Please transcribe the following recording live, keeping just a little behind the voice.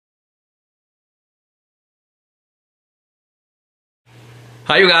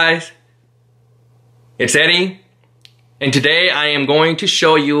Hi you guys, it's Eddie, and today I am going to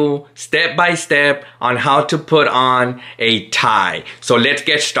show you step by step on how to put on a tie. So let's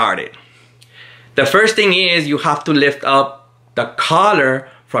get started. The first thing is you have to lift up the collar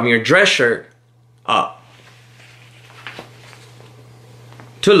from your dress shirt up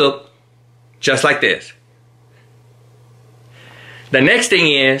to look just like this. The next thing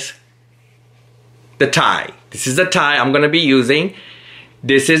is the tie. This is the tie I'm going to be using.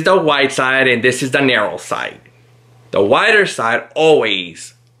 This is the wide side and this is the narrow side. The wider side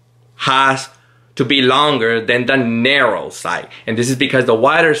always has to be longer than the narrow side. And this is because the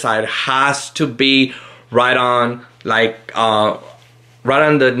wider side has to be right on right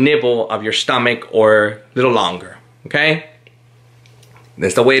on the nipple of your stomach or a little longer. Okay?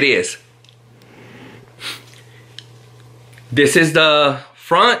 That's the way it is. This is the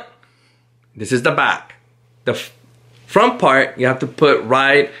front. This is the back. The front part you have to put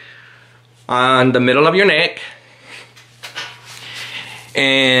right on the middle of your neck,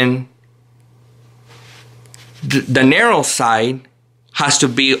 and the narrow side has to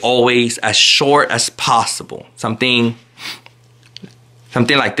be always as short as possible. Something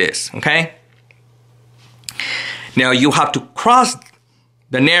like this, okay? Now you have to cross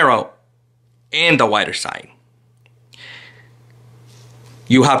the narrow and the wider side.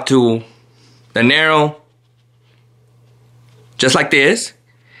 You have to, the narrow, just like this,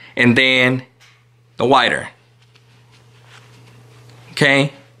 and then the wider.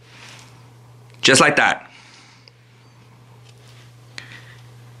 Okay? Just like that.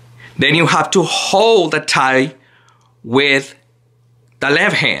 Then you have to hold the tie with the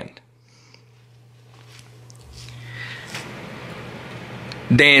left hand.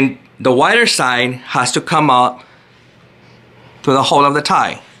 Then the wider side has to come up to the hole of the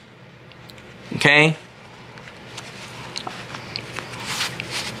tie. Okay?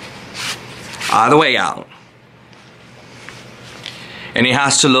 All the way out. And it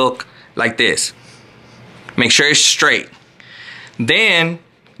has to look like this. Make sure it's straight. Then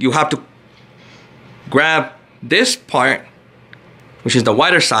you have to grab this part, which is the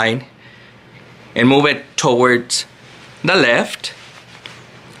wider side, and move it towards the left,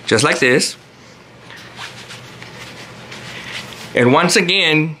 just like this. And once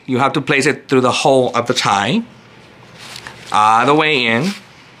again, you have to place it through the hole of the tie, all the way in,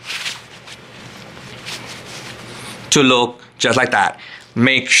 to look just like that.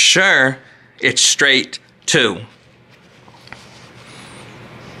 Make sure it's straight too.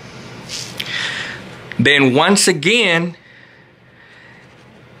 Then once again,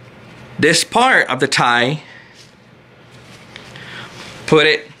 this part of the tie, put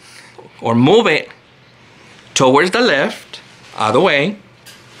it or move it towards the left, all the way,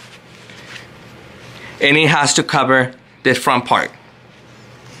 and it has to cover this front part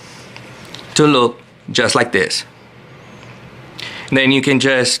to look just like this. Then you can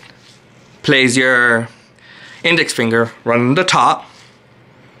just place your index finger right on the top.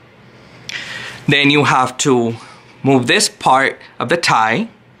 Then you have to move this part of the tie,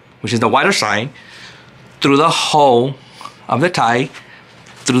 which is the wider side, through the hole of the tie,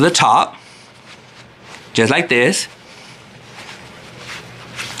 through the top, just like this,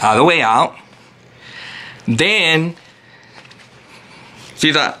 all the way out. Then,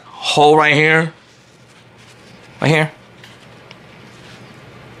 see that hole right here? Right here?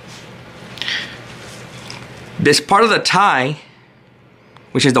 This part of the tie,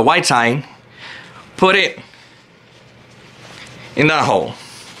 which is the white side, put it in that hole.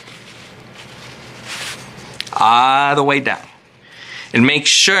 All the way down. And make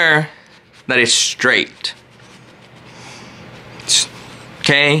sure that it's straight.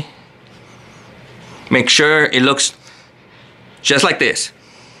 Okay? Make sure it looks just like this.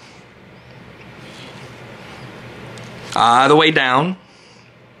 All the way down.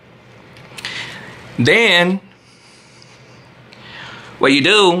 Then what you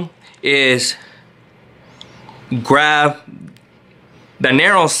do is grab the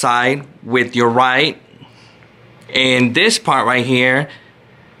narrow side with your right, and this part right here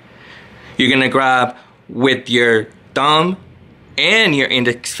you're gonna grab with your thumb and your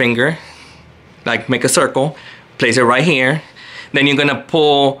index finger, like make a circle, place it right here. Then you're gonna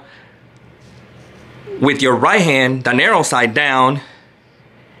pull with your right hand the narrow side down,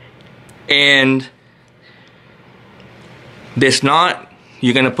 and this knot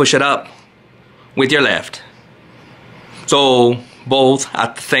you're gonna push it up with your left. So both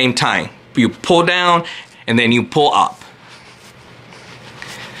at the same time. You pull down and then you pull up.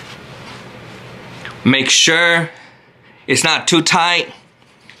 Make sure it's not too tight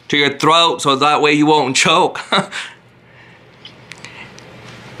to your throat so that way you won't choke.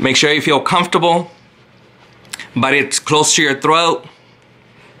 Make sure you feel comfortable, but it's close to your throat.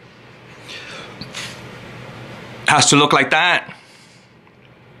 Has to look like that.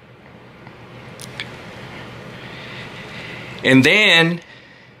 And then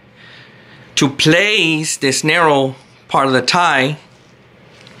to place this narrow part of the tie,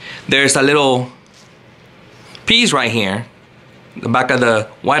 there's a little piece right here, the back of the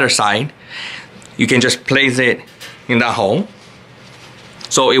wider side. You can just place it in that hole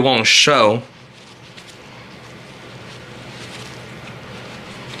so it won't show.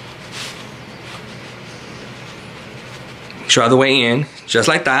 Draw the way in, just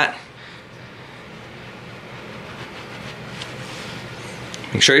like that.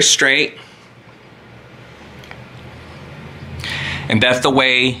 Make sure it's straight. And that's the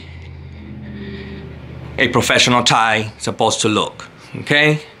way a professional tie is supposed to look,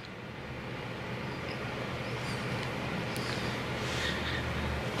 okay?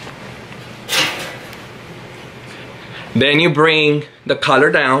 Then you bring the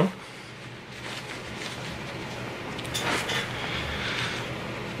collar down.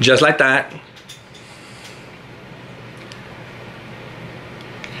 Just like that.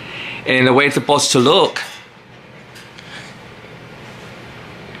 And the way it's supposed to look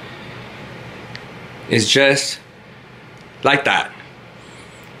is just like that.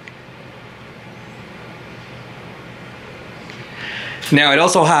 Now it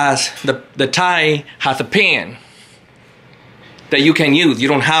also has, the tie has a pin that you can use. You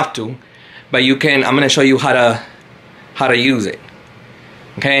don't have to, but you can. I'm gonna show you how to use it.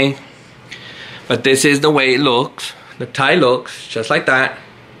 Okay? But this is the way it looks. The tie looks just like that.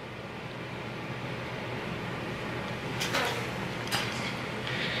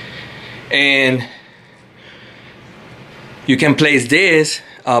 And you can place this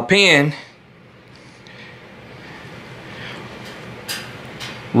pin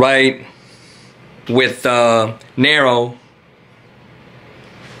right with the narrow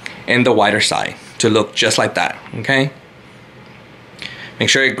and the wider side to look just like that, okay? Make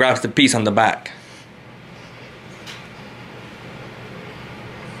sure it grabs the piece on the back.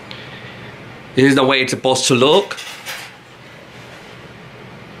 This is the way it's supposed to look.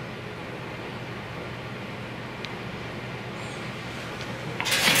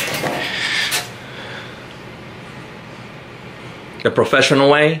 The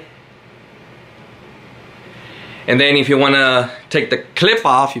professional way. And then if you want to take the clip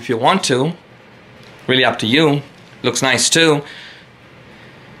off, if you want to, really up to you. Looks nice too.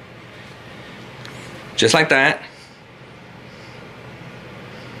 Just like that.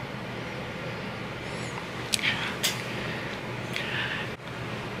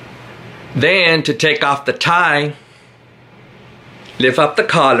 Then to take off the tie, lift up the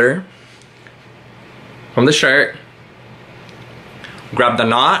collar from the shirt. Grab the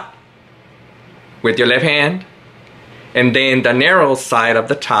knot with your left hand, and then the narrow side of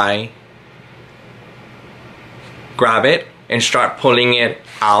the tie, grab it and start pulling it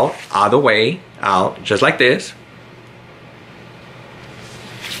out of the way, out, just like this.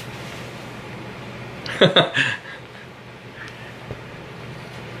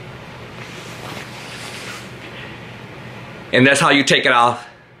 And that's how you take it off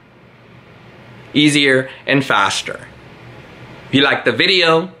easier and faster. If you like the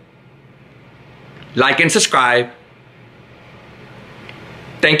video, like and subscribe.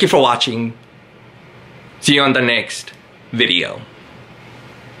 Thank you for watching. See you on the next video.